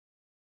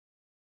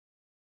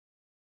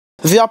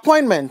The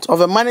appointment of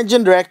a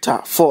managing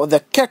director for the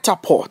Keta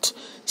Port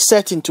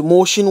set into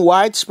motion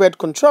widespread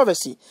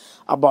controversy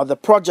about the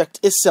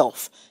project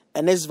itself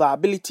and its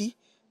viability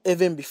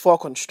even before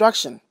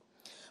construction.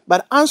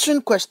 But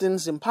answering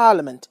questions in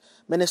Parliament,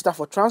 Minister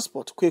for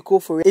Transport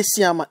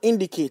Keta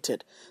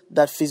indicated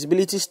that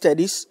feasibility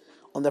studies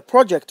on the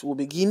project will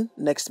begin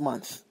next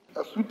month.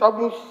 A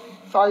suitable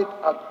site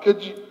at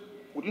Keji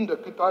within the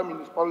Keta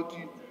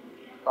municipality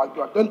has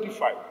been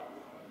identified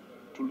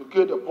to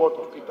locate the port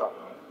of Keta.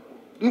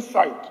 This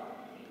site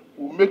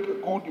will make a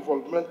good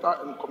developmental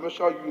and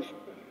commercial use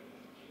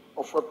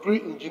of a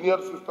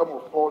pre-engineered system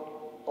of port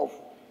of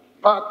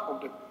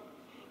part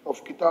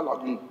of Keta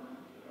Lagoon.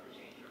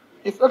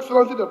 His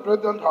Excellency the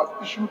President has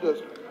issued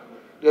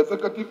the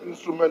executive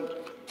instrument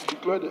to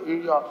declare the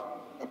area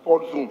a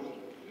port zone.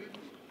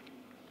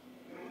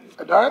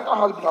 A director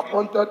has been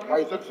appointed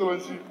by His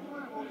Excellency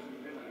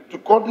to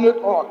coordinate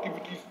all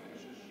activities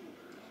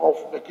of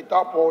the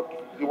Keta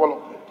Port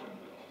development.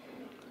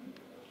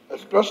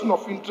 Expression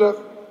of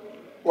interest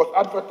was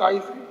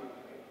advertised.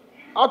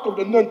 Out of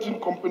the 19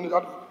 companies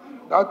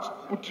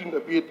that put in the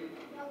bid,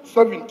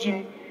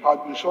 17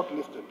 have been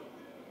shortlisted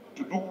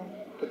to do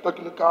the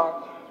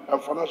technical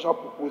and financial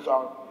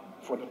proposal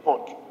for the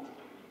port.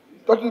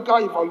 Technical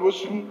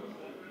evaluation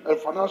and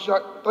financial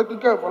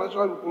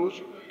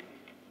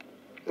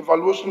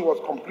evaluation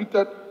was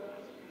completed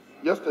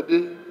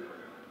yesterday.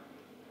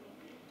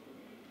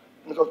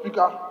 Mr.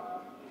 Speaker,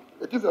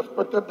 it is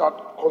expected that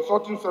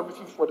consulting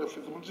services for the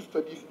feasibility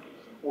studies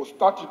will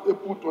start in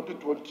April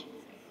 2020.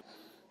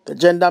 The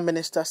Gender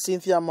Minister,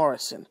 Cynthia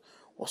Morrison,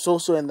 was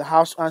also in the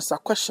House to answer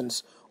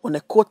questions on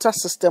a quota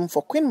system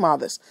for Queen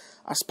Mothers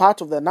as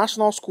part of the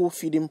National School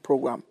Feeding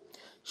Program.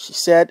 She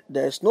said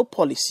there is no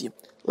policy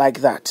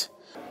like that.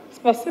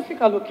 Specific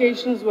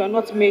allocations were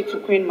not made to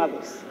Queen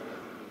Mothers.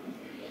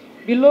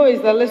 Below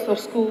is the list of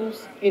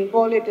schools in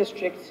Bole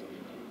district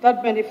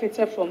that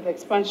benefited from the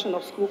expansion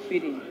of school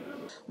feeding.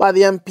 But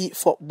the MP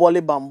for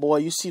Bole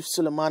Bamboa, Yusuf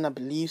Sulemana,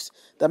 believes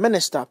the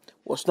minister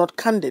was not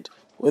candid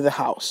with the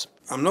House.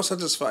 I'm not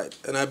satisfied,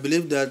 and I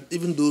believe that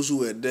even those who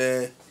were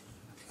there,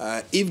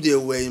 if they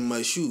were in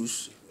my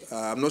shoes,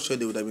 I'm not sure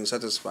they would have been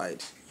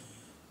satisfied,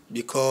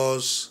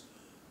 because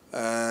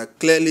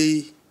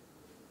clearly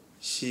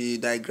she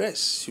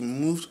digressed. She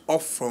moved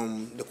off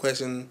from the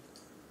question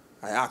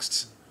I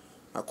asked.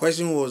 My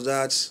question was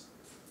that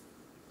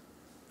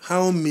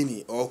how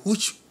many or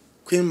which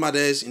Queen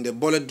Mothers in the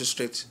Bole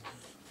district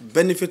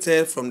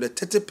benefited from the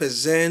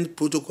 30%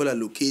 protocol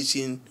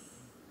allocation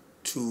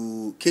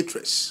to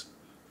caterers,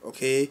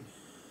 okay?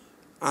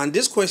 And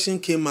this question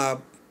came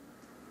up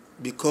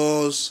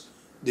because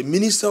the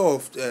Minister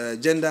of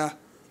Gender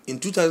in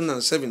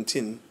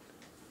 2017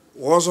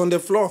 was on the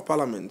floor of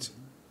Parliament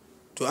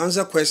to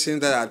answer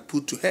questions that I had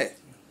put to her.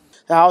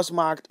 The House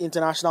marked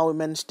International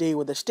Women's Day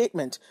with a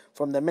statement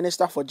from the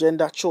Minister for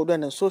Gender,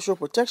 Children and Social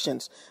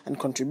Protections and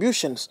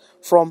contributions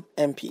from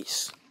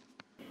MPs.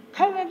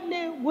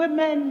 Currently,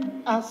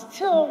 women are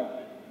still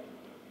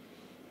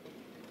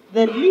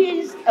the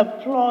least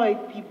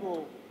employed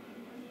people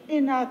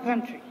in our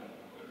country.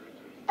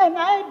 And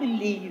I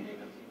believe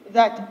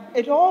that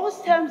it all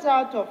stems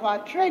out of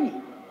our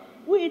training.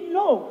 We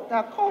know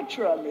that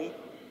culturally,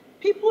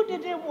 people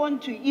didn't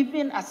want to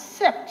even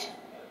accept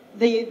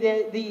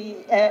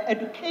the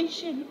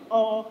education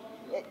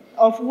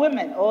of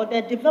women or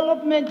the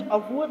development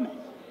of women.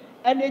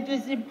 And it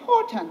is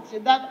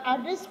important that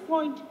at this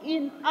point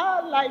in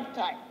our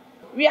lifetime,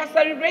 we are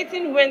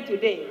celebrating women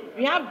today.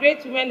 We have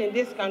great women in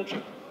this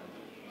country.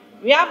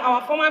 We have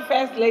our former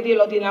First Lady,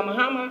 Lodina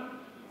Mahama,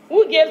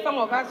 who gave some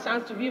of us a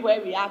chance to be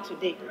where we are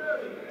today.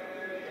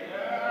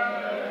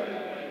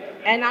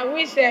 And I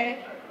wish her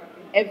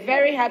a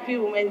very happy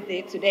Women's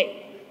Day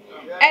today.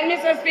 And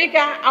Mr. Speaker,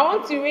 I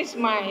want to wish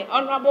my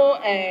honorable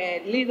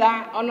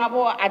leader,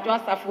 Honorable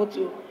Adwa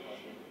Safotu,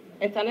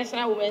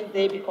 International Women's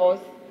Day, because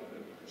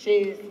she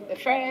is the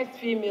first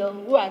female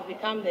who has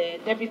become the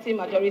deputy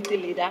majority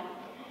leader.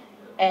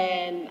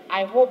 And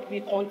I hope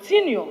we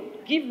continue to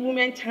give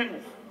women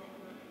chance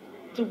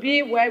to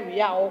be where we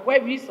are or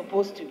where we're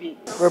supposed to be.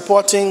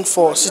 Reporting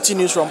for Citi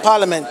News from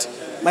Parliament,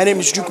 my name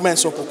is Duke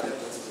Mensopoku.